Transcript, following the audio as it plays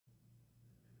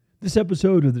This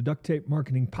episode of the Duct Tape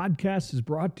Marketing Podcast is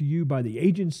brought to you by the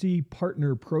Agency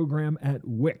Partner Program at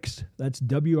Wix. That's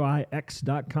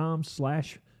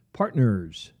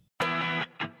wix.com/partners.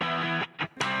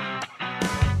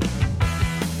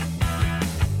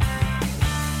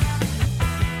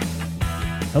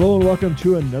 Hello and welcome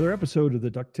to another episode of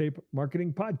the Duct Tape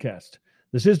Marketing Podcast.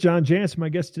 This is John Jantsch. My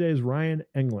guest today is Ryan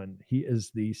Englund. He is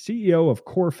the CEO of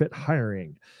CoreFit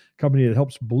Hiring, a company that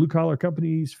helps blue-collar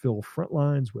companies fill front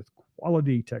lines with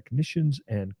quality technicians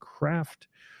and craft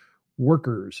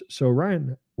workers. So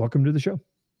Ryan, welcome to the show.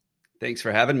 Thanks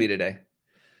for having me today.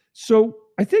 So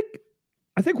I think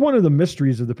one of the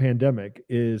mysteries of the pandemic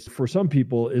is, for some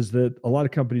people, is that a lot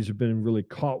of companies have been really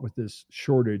caught with this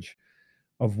shortage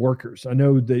of workers. I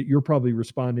know that you're probably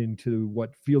responding to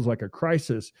what feels like a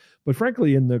crisis, but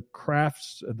frankly, in the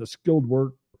crafts, the skilled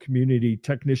work community,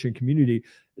 technician community,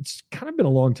 it's kind of been a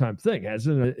long time thing,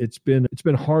 hasn't it? It's been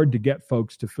hard to get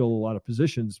folks to fill a lot of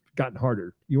positions, gotten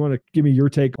harder. You want to give me your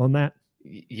take on that?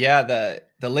 Yeah, the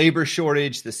labor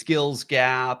shortage, the skills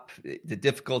gap, the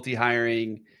difficulty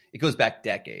hiring, it goes back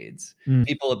decades.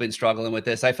 People have been struggling with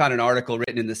this. I found an article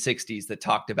written in the 60s that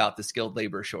talked about the skilled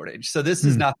labor shortage. So this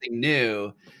is nothing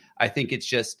new. I think it's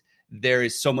just there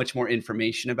is so much more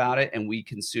information about it, and we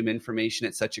consume information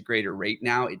at such a greater rate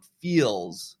now. It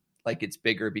feels like it's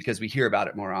bigger because we hear about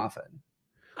it more often.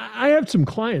 I have some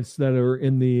clients that are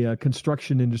in the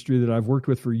construction industry that I've worked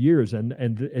with for years, and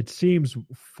it seems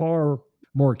far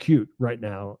more acute right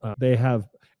now. They have,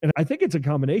 and I think it's a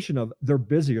combination of they're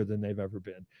busier than they've ever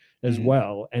been as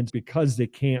well. And because they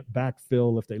can't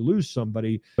backfill if they lose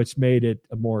somebody, it's made it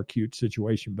a more acute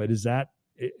situation. But is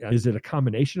it a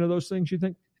combination of those things, you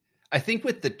think? I think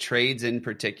with the trades in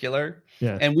particular,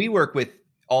 yeah. And we work with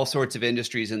all sorts of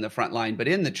industries in the front line, but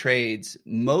in the trades,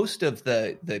 most of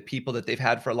the people that they've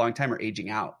had for a long time are aging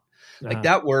out. Like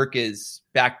that work is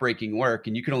backbreaking work,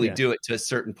 and you can only do it to a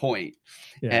certain point.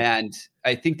 Yeah. And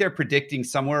I think they're predicting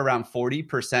somewhere around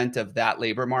 40% of that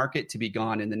labor market to be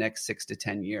gone in the next 6 to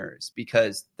 10 years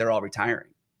because they're all retiring.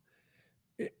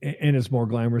 And it's more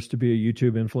glamorous to be a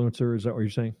YouTube influencer. Is that what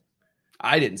you're saying?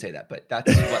 I didn't say that, but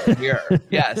that's what we are.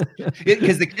 Yes.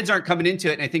 Because the kids aren't coming into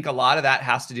it. And I think a lot of that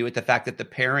has to do with the fact that the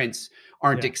parents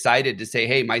aren't excited to say,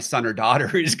 hey, my son or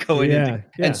daughter is going into.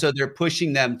 And so they're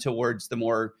pushing them towards the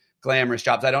more glamorous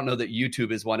jobs. I don't know that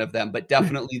YouTube is one of them, but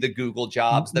definitely the Google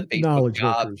jobs, the Facebook knowledge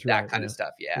jobs, workers, that kind of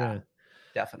stuff. Yeah,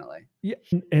 definitely. Yeah.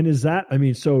 And is that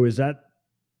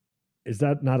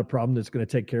not a problem that's going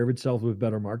to take care of itself with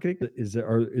better marketing? Is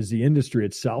the industry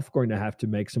itself going to have to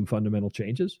make some fundamental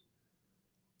changes?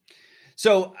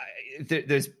 So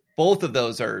there's both of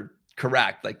those are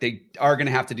correct. Like they are going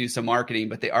to have to do some marketing,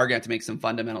 but they are going to have to make some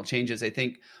fundamental changes. I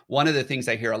think one of the things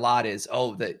I hear a lot is,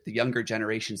 the younger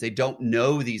generations, they don't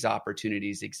know these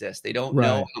opportunities exist. They don't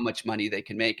know how much money they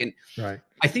can make. And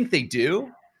I think they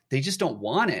do. They just don't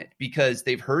want it because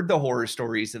they've heard the horror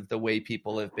stories of the way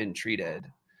people have been treated.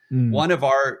 One of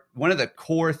the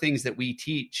core things that we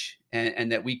teach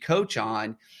and that we coach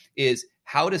on is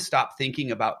how to stop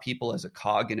thinking about people as a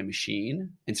cog in a machine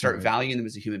and start valuing them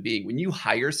as a human being. When you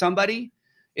hire somebody,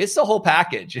 it's the whole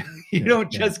package. You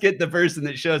don't just get the person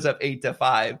that shows up 8 to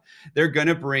 5. They're going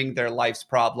to bring their life's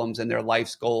problems and their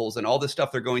life's goals and all the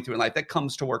stuff they're going through in life that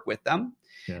comes to work with them.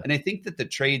 Yeah. And I think that the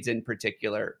trades in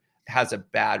particular has a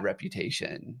bad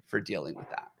reputation for dealing with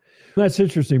that. That's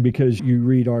interesting because you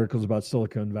read articles about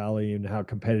Silicon Valley and how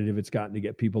competitive it's gotten to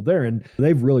get people there. And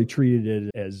they've really treated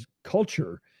it as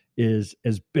culture is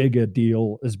as big a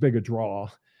deal, as big a draw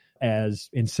as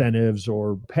incentives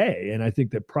or pay. And I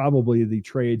think that probably the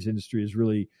trades industry is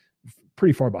really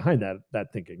pretty far behind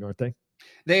that thinking, aren't they?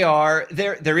 They are.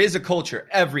 There is a culture.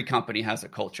 Every company has a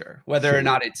culture, whether or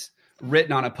not it's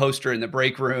written on a poster in the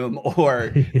break room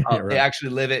or they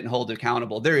actually live it and hold it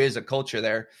accountable. There is a culture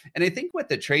there. And I think what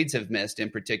the trades have missed in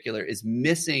particular is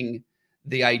missing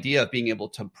the idea of being able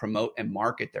to promote and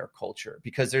market their culture,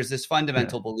 because there's this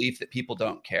fundamental belief that people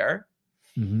don't care.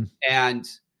 And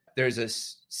there's a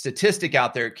statistic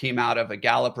out there that came out of a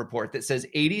Gallup report that says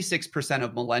 86%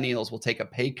 of millennials will take a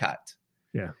pay cut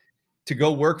to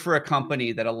go work for a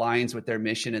company that aligns with their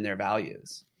mission and their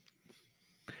values.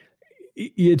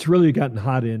 It's really gotten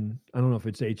hot in, I don't know if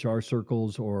it's HR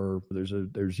circles or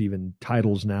there's even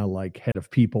titles now like head of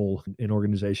people in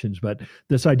organizations, but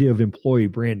this idea of employee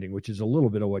branding, which is a little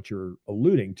bit of what you're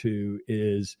alluding to,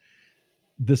 is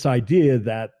this idea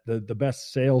that the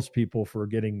best salespeople for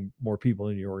getting more people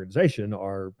in your organization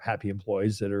are happy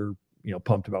employees that are,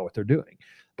 pumped about what they're doing.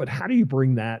 But how do you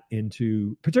bring that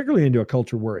particularly into a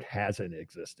culture where it hasn't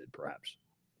existed, perhaps?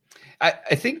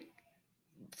 I think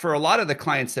for a lot of the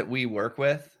clients that we work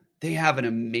with, they have an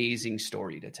amazing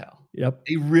story to tell. Yep.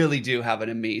 They really do have an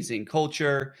amazing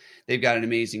culture. They've got an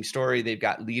amazing story. They've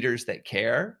got leaders that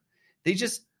care.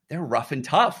 They're rough and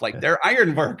tough. Like they're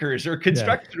iron workers or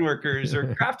construction workers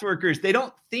or craft workers. They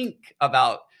don't think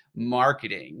about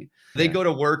marketing. They go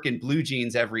to work in blue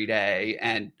jeans every day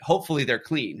and hopefully they're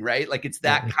clean, right? Like it's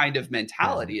that kind of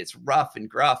mentality. It's rough and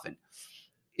gruff. And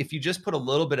if you just put a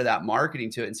little bit of that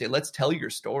marketing to it and say, let's tell your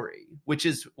story, which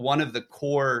is one of the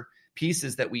core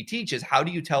pieces that we teach, is how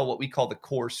do you tell what we call the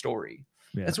core story?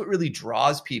 That's what really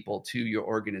draws people to your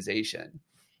organization.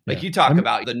 Like you talk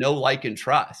about the know, like, and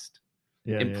trust.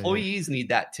 Employees need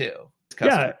that too.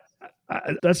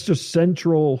 That's just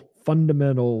central,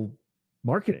 fundamental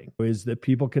marketing, is that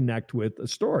people connect with a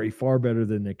story far better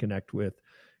than they connect with,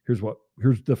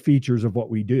 here's the features of what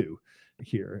we do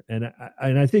here. And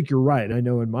I think you're right. I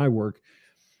know in my work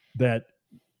that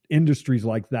industries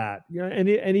like that, and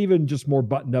even just more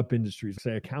buttoned up industries,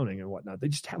 say accounting and whatnot, they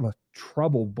just have a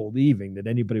trouble believing that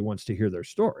anybody wants to hear their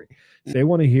story. They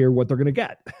want to hear what they're going to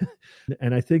get.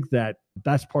 And I think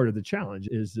that's part of the challenge,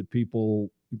 is that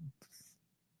people,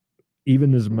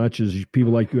 even as much as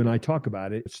people like you and I talk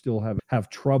about it, still have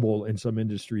trouble in some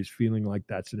industries feeling like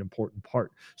that's an important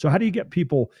part. So how do you get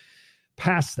people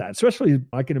past that? Especially,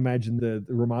 I can imagine the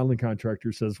remodeling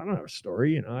contractor says, I don't have a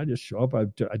story. I just show up, I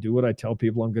do what I tell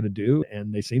people I'm going to do,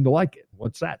 and they seem to like it.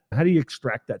 What's that? How do you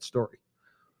extract that story?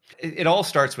 It all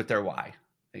starts with their why.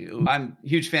 I'm a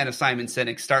huge fan of Simon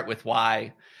Sinek. Start with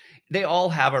why. They all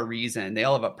have a reason. They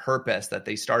all have a purpose that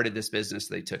they started this business.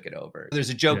 They took it over. There's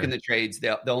a joke in the trades.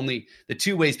 The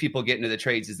two ways people get into the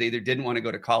trades is they either didn't want to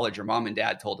go to college or mom and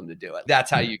dad told them to do it. That's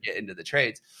how you get into the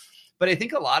trades. But I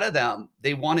think a lot of them,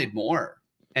 they wanted more.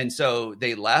 And so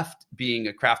they left being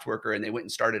a craft worker and they went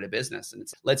and started a business. And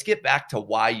let's get back to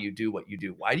why you do what you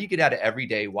do. Why do you get out of every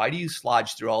day? Why do you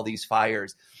slodge through all these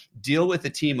fires, deal with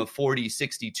a team of 40,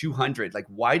 60, 200? Like,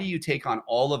 why do you take on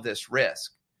all of this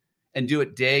risk and do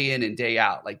it day in and day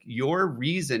out? Like, your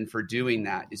reason for doing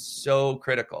that is so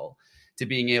critical to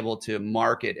being able to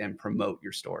market and promote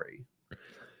your story.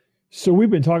 So we've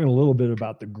been talking a little bit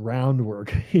about the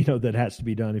groundwork, that has to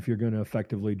be done if you're going to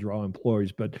effectively draw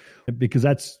employees, but because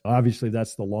that's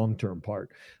the long-term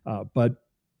part. But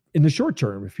in the short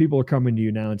term, if people are coming to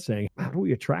you now and saying, how do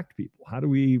we attract people? How do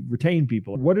we retain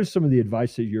people? What is some of the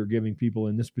advice that you're giving people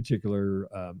in this particular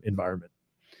environment?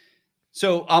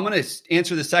 So I'm going to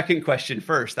answer the second question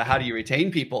first, the how do you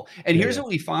retain people? And here's what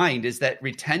we find is that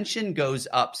retention goes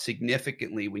up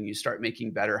significantly when you start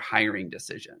making better hiring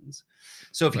decisions.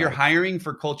 So if you're hiring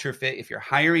for culture fit, if you're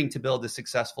hiring to build a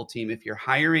successful team, if you're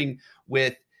hiring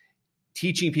with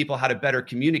teaching people how to better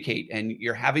communicate and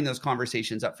you're having those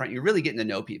conversations up front, you're really getting to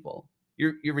know people.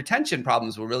 Your retention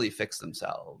problems will really fix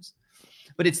themselves.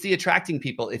 But it's the attracting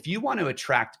people. If you want to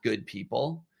attract good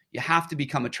people, you have to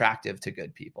become attractive to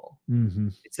good people. Mm-hmm.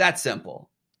 It's that simple.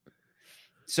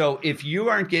 So if you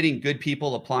aren't getting good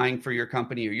people applying for your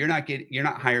company, or you're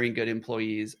not hiring good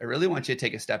employees, I really want you to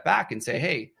take a step back and say,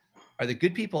 hey, are the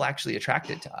good people actually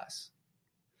attracted to us?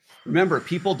 Remember,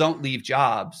 people don't leave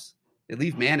jobs, they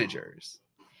leave managers.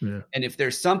 Yeah. And if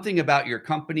there's something about your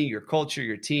company, your culture,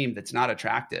 your team that's not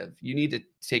attractive, you need to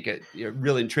take a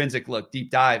real intrinsic look,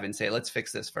 deep dive, and say, let's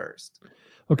fix this first.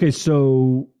 Okay,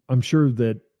 so I'm sure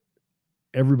that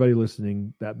everybody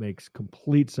listening, that makes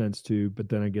complete sense too. But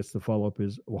then I guess the follow-up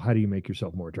is, well, how do you make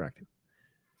yourself more attractive?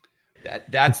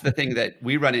 That's the thing that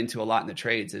we run into a lot in the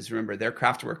trades is, remember, they're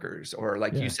craft workers, or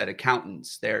like you said,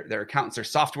 accountants. They're accountants, they're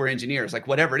software engineers, like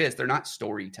whatever it is, they're not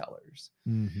storytellers.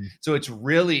 Mm-hmm. So it's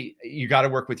really, you got to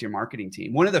work with your marketing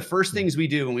team. One of the first things we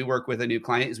do when we work with a new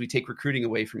client is we take recruiting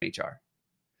away from HR.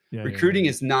 Recruiting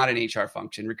is not an HR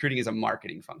function. Recruiting is a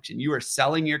marketing function. You are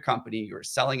selling your company. You are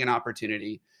selling an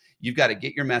opportunity. You've got to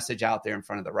get your message out there in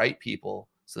front of the right people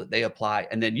so that they apply,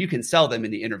 and then you can sell them in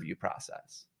the interview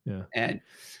process. Yeah. And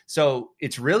so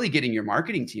it's really getting your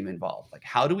marketing team involved. Like,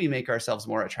 how do we make ourselves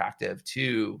more attractive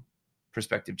to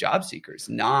prospective job seekers,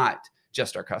 not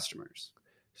just our customers?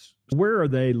 Where are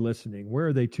they listening? Where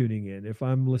are they tuning in? If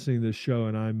I'm listening to this show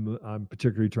and I'm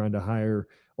particularly trying to hire,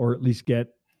 or at least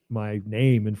get my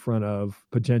name in front of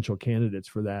potential candidates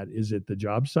for that, is it the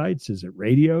job sites? Is it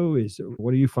radio?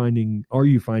 What are you finding? Are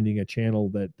you finding a channel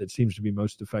that seems to be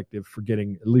most effective for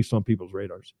getting at least on people's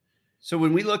radars? So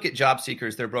when we look at job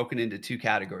seekers, they're broken into two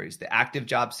categories: the active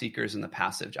job seekers and the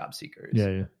passive job seekers.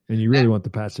 Yeah. And you really want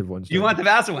the passive ones. You want the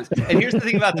passive ones. And here's the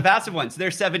thing about the passive ones. They're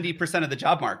 70% of the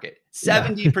job market.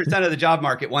 70% of the job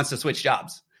market wants to switch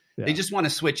jobs. Yeah. They just want to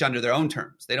switch under their own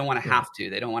terms. They don't want to have to.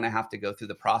 They don't want to have to go through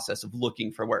the process of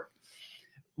looking for work.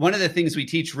 One of the things we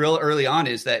teach real early on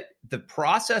is that the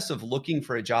process of looking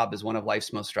for a job is one of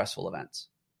life's most stressful events.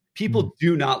 People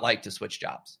do not like to switch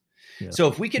jobs. Yeah. So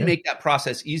if we can make that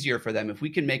process easier for them, if we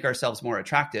can make ourselves more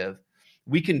attractive,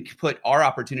 we can put our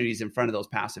opportunities in front of those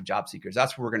passive job seekers.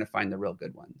 That's where we're going to find the real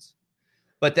good ones.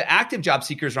 But the active job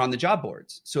seekers are on the job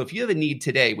boards. So if you have a need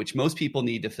today, which most people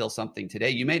need to fill something today,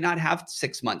 you may not have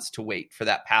 6 months to wait for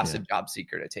that passive job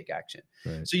seeker to take action.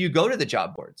 Right. So you go to the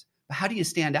job boards. But how do you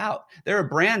stand out? There are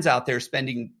brands out there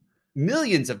spending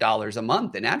millions of dollars a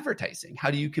month in advertising.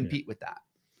 How do you compete with that?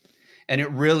 And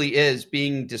it really is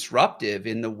being disruptive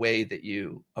in the way that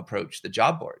you approach the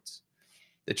job boards.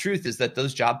 The truth is that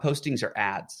those job postings are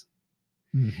ads.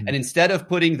 Mm-hmm. And instead of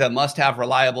putting the must have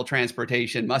reliable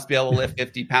transportation, must be able to lift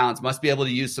 50 pounds, must be able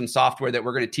to use some software that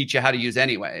we're going to teach you how to use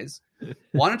anyways,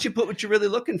 why don't you put what you're really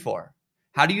looking for?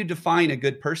 How do you define a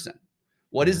good person?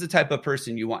 What is the type of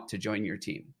person you want to join your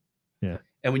team? Yeah.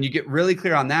 And when you get really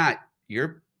clear on that,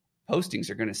 your postings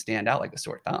are going to stand out like a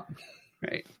sore thumb,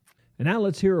 right? And now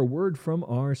let's hear a word from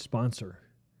our sponsor.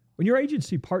 When your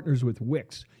agency partners with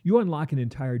Wix, you unlock an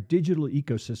entire digital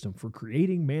ecosystem for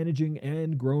creating, managing,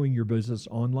 and growing your business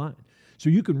online,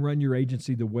 so you can run your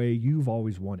agency the way you've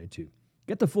always wanted to.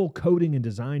 Get the full coding and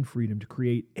design freedom to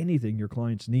create anything your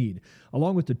clients need,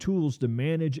 along with the tools to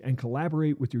manage and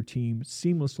collaborate with your team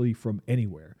seamlessly from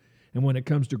anywhere. And when it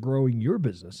comes to growing your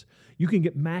business, you can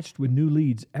get matched with new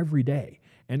leads every day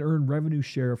and earn revenue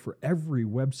share for every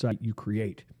website you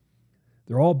create.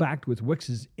 They're all backed with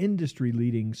Wix's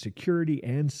industry-leading security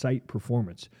and site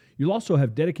performance. You'll also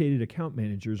have dedicated account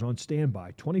managers on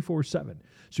standby 24/7,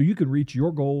 so you can reach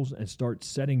your goals and start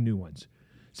setting new ones.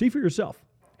 See for yourself.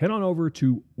 Head on over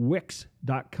to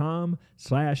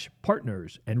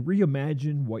wix.com/partners and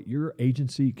reimagine what your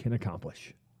agency can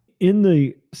accomplish. In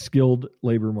the skilled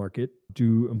labor market,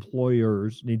 do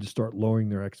employers need to start lowering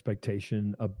their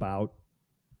expectation about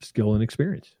skill and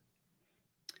experience?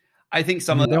 I think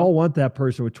they all want that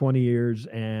person with 20 years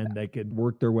and they could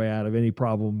work their way out of any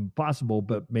problem possible,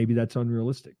 but maybe that's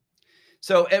unrealistic.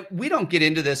 So we don't get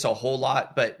into this a whole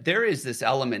lot, but there is this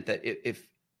element that if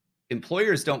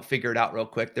employers don't figure it out real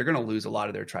quick, they're going to lose a lot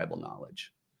of their tribal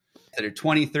knowledge. That are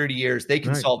 20, 30 years, they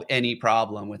can solve any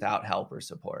problem without help or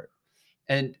support.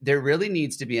 And there really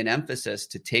needs to be an emphasis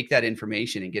to take that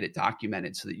information and get it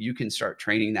documented so that you can start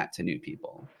training that to new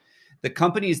people. The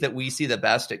companies that we see the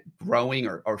best at growing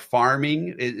or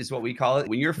farming is what we call it.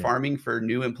 When you're farming for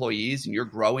new employees and you're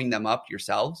growing them up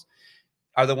yourselves,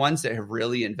 are the ones that have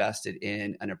really invested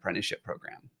in an apprenticeship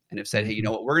program and have said, hey, you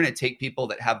know what, we're going to take people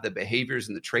that have the behaviors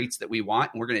and the traits that we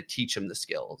want, and we're going to teach them the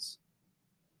skills.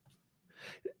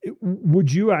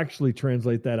 Would you actually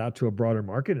translate that out to a broader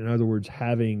market? In other words,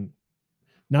 having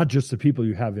not just the people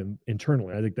you have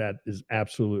internally, I think that is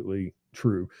absolutely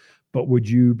true. But would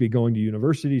you be going to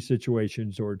university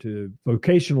situations or to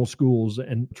vocational schools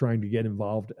and trying to get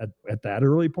involved at that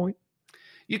early point?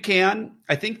 You can.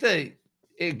 I think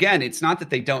again, it's not that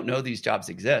they don't know these jobs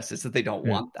exist. It's that they don't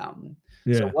want them.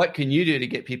 Yeah. So what can you do to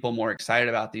get people more excited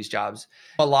about these jobs?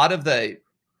 A lot of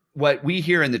what we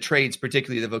hear in the trades,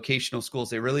 particularly the vocational schools,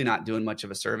 they're really not doing much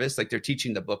of a service. Like they're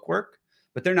teaching the book work,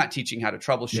 but they're not teaching how to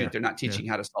troubleshoot. Yeah. They're not teaching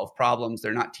how to solve problems.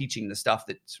 They're not teaching the stuff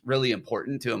that's really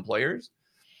important to employers.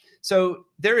 So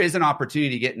there is an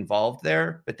opportunity to get involved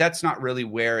there, but that's not really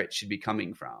where it should be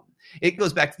coming from. It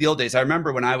goes back to the old days. I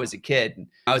remember when I was a kid,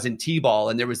 I was in T-ball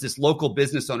and there was this local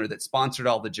business owner that sponsored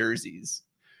all the jerseys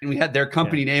and we had their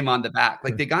company name on the back.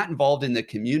 Like they got involved in the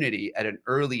community at an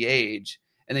early age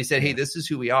and they said, hey, this is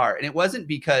who we are. And it wasn't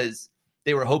because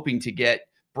they were hoping to get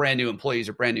brand new employees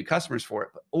or brand new customers for it,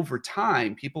 but over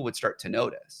time, people would start to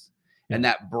notice and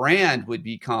that brand would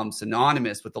become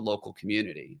synonymous with the local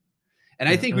community. And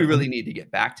I think we really need to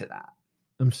get back to that.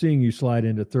 I'm seeing you slide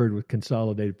into third with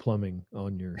Consolidated Plumbing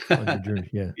on your journey.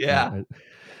 Yeah. Yeah.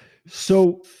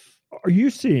 So are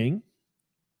you seeing,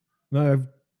 I'm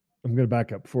going to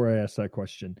back up before I ask that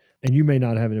question, and you may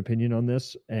not have an opinion on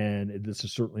this, and this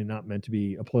is certainly not meant to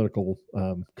be a political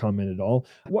comment at all.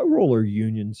 What role are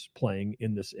unions playing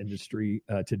in this industry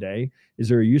today? Is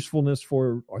there a usefulness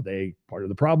are they part of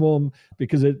the problem?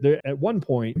 Because at one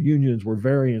point, unions were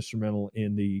very instrumental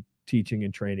in the teaching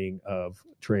and training of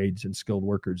trades and skilled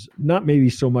workers, not maybe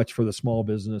so much for the small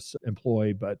business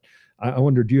employee, but I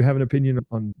wonder, do you have an opinion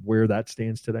on where that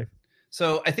stands today?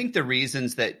 So I think the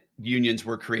reasons that unions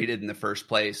were created in the first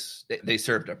place, they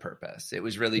served a purpose. It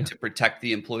was really to protect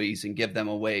the employees and give them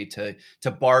a way to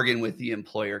bargain with the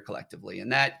employer collectively.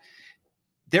 And that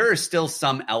there are still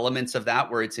some elements of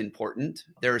that where it's important.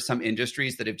 There are some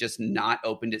industries that have just not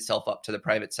opened itself up to the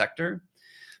private sector.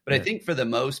 But I think for the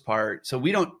most part, so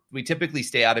we typically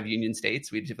stay out of union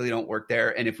states. We typically don't work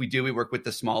there. And if we do, we work with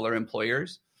the smaller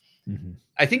employers. Mhm.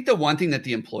 I think the one thing that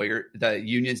the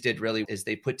unions did really is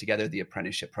they put together the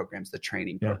apprenticeship programs, the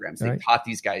training Yeah, programs. They right. taught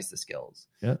these guys the skills.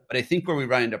 Yeah. But I think where we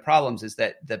run into problems is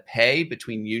that the pay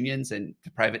between unions and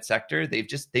the private sector,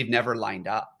 they've never lined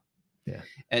up. Yeah.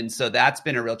 And so that's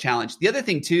been a real challenge. The other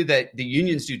thing too, that the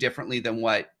unions do differently than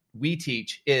what we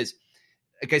teach is,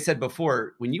 like I said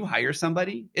before, when you hire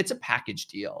somebody, it's a package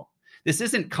deal. This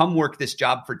isn't come work this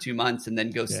job for 2 months and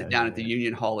then go sit down at the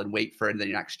union hall and wait for the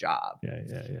next job.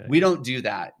 We don't do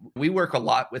that. We work a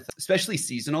lot with, especially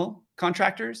seasonal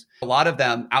contractors. A lot of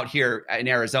them out here in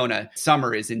Arizona,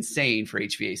 summer is insane for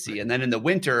HVAC. And then in the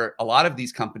winter, a lot of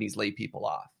these companies lay people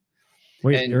off.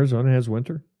 Wait, Arizona has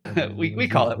winter? we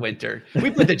call it winter.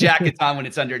 We put the jackets on when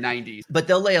it's under 90s, but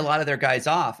they'll lay a lot of their guys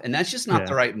off. And that's just not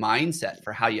the right mindset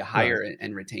for how you hire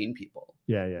and retain people.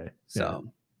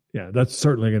 Yeah, that's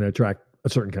certainly going to attract a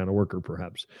certain kind of worker,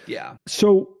 perhaps. Yeah.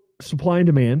 So supply and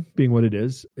demand being what it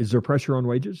is there pressure on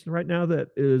wages right now that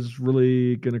is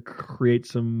really going to create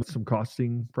some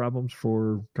costing problems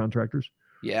for contractors?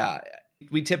 Yeah.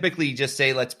 We typically just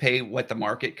say, let's pay what the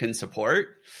market can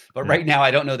support. But right now, I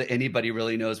don't know that anybody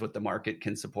really knows what the market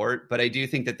can support. But I do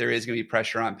think that there is going to be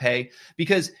pressure on pay,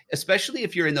 because especially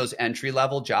if you're in those entry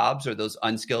level jobs or those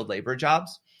unskilled labor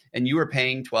jobs, and you are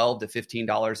paying $12 to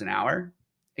 $15 an hour,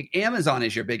 like Amazon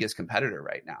is your biggest competitor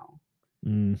right now.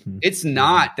 Mm-hmm. It's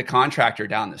not the contractor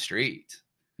down the street.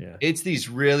 Yeah. It's these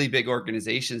really big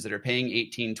organizations that are paying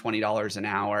 $18, $20 an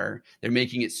hour. They're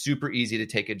making it super easy to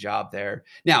take a job there.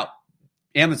 Now,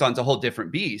 Amazon's a whole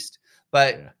different beast,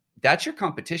 but that's your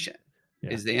competition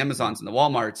is the Amazons and the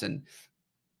Walmarts and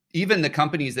even the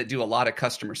companies that do a lot of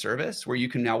customer service where you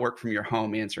can now work from your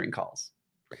home answering calls.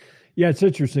 Yeah, it's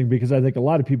interesting because I think a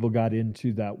lot of people got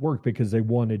into that work because they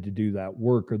wanted to do that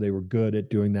work or they were good at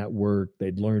doing that work.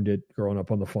 They'd learned it growing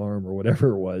up on the farm or whatever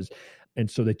it was. And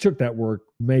so they took that work,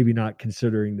 maybe not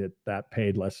considering that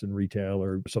paid less than retail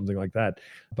or something like that.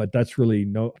 But that's really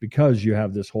because you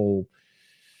have this whole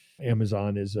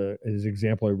Amazon is an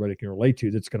example everybody can relate to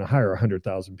that's going to hire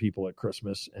 100,000 people at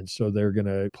Christmas. And so they're going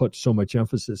to put so much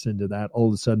emphasis into that. All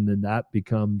of a sudden, then that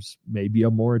becomes maybe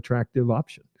a more attractive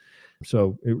option.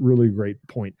 So it really great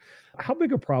point. How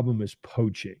big a problem is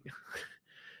poaching?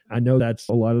 I know that's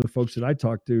a lot of the folks that I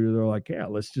talk to. They're like, yeah,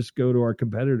 let's just go to our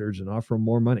competitors and offer them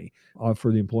more money,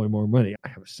 offer the employee more money. I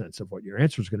have a sense of what your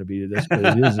answer is going to be to this, but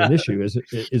it is an issue,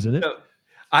 isn't it? So,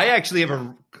 I actually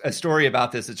have a story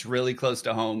about this. It's really close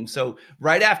to home. So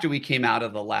right after we came out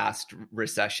of the last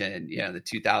recession, the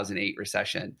 2008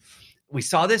 recession, we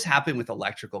saw this happen with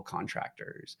electrical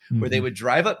contractors where they would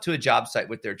drive up to a job site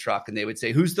with their truck and they would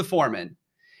say, who's the foreman?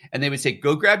 And they would say,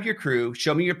 go grab your crew,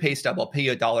 show me your pay stub, I'll pay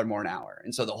you $1 more an hour.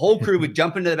 And so the whole crew would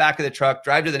jump into the back of the truck,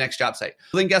 drive to the next job site.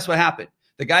 Well, then guess what happened?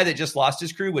 The guy that just lost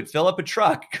his crew would fill up a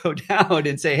truck, go down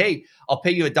and say, hey, I'll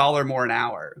pay you $1 more an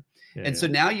hour. So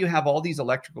now you have all these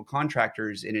electrical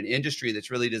contractors in an industry that's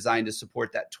really designed to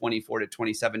support that $24 to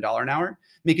 $27 an hour,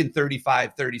 making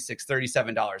 $35, $36,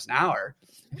 $37 an hour.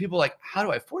 And people are like, how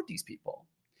do I afford these people?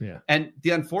 Yeah. And the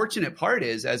unfortunate part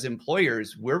is, as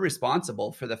employers, we're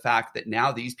responsible for the fact that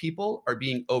now these people are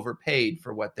being overpaid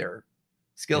for what their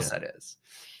skill set is.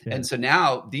 Yeah. And so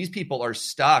now these people are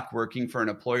stuck working for an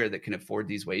employer that can afford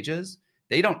these wages.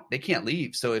 They can't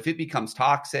leave. So if it becomes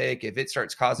toxic, if it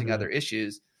starts causing other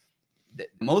issues,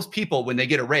 most people, when they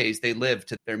get a raise, they live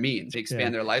to their means, they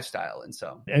expand their lifestyle.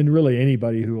 And really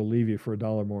anybody who will leave you for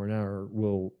 $1 more an hour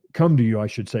will come to you, I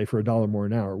should say, for $1 more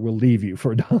an hour, will leave you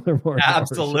for $1 more an hour.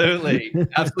 Absolutely.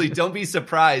 Absolutely. Don't be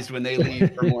surprised when they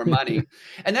leave for more money.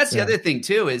 And that's the other thing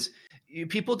too, is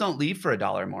people don't leave for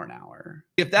 $1 more an hour.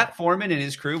 If that foreman and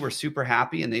his crew were super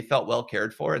happy and they felt well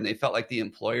cared for and they felt like the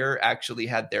employer actually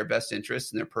had their best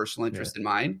interest and their personal interest in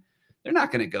mind, they're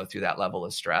not going to go through that level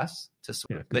of stress.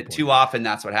 But too often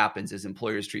that's what happens is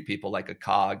employers treat people like a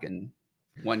cog, and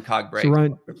one cog breaks, so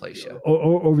Ryan, replace you.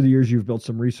 Over the years, you've built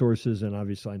some resources, and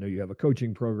obviously I know you have a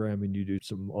coaching program and you do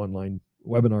some online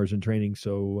webinars and training.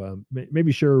 So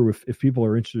maybe share if people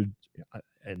are interested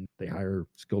and they hire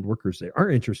skilled workers, they are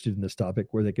interested in this topic,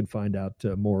 where they can find out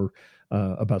more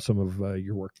about some of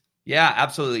your work. Yeah,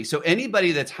 absolutely. So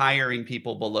anybody that's hiring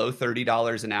people below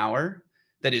 $30 an hour,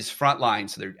 that is frontline,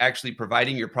 so they're actually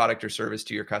providing your product or service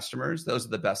to your customers, those are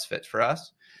the best fit for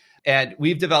us. And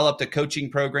we've developed a coaching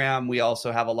program. We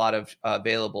also have a lot of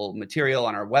available material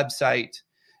on our website.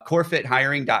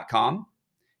 CoreFitHiring.com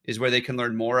is where they can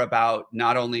learn more about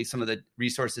not only some of the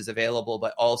resources available,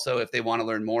 but also if they want to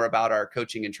learn more about our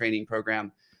coaching and training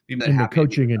program, And the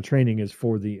coaching and training is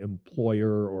for the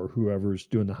employer or whoever's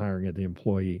doing the hiring of the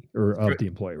employee or of the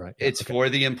employee, right? Yeah, it's for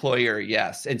the employer,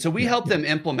 yes. And so we help them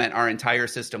implement our entire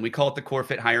system. We call it the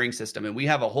CoreFit hiring system. And we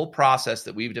have a whole process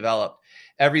that we've developed.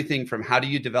 Everything from how do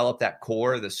you develop that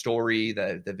core, the story,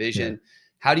 the vision,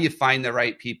 how do you find the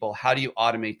right people? How do you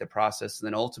automate the process? And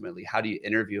then ultimately, how do you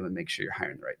interview them and make sure you're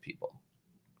hiring the right people?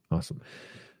 Awesome.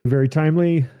 Very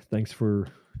timely. Thanks for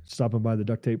stopping by the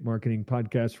Duct Tape Marketing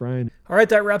Podcast, Ryan. All right,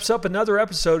 that wraps up another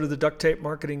episode of the Duct Tape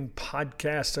Marketing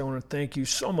Podcast. I want to thank you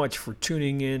so much for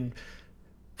tuning in.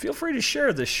 Feel free to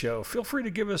share this show. Feel free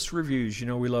to give us reviews. You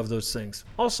know, we love those things.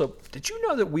 Also, did you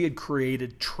know that we had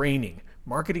created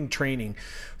marketing training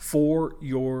for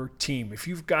your team? If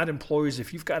you've got employees,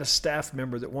 if you've got a staff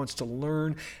member that wants to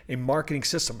learn a marketing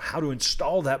system, how to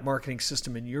install that marketing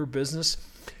system in your business,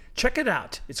 check it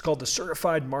out. It's called the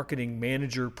Certified Marketing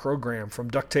Manager Program from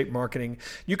Duct Tape Marketing.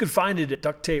 You can find it at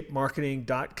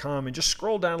ducttapemarketing.com and just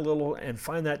scroll down a little and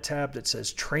find that tab that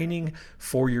says Training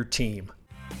for Your Team.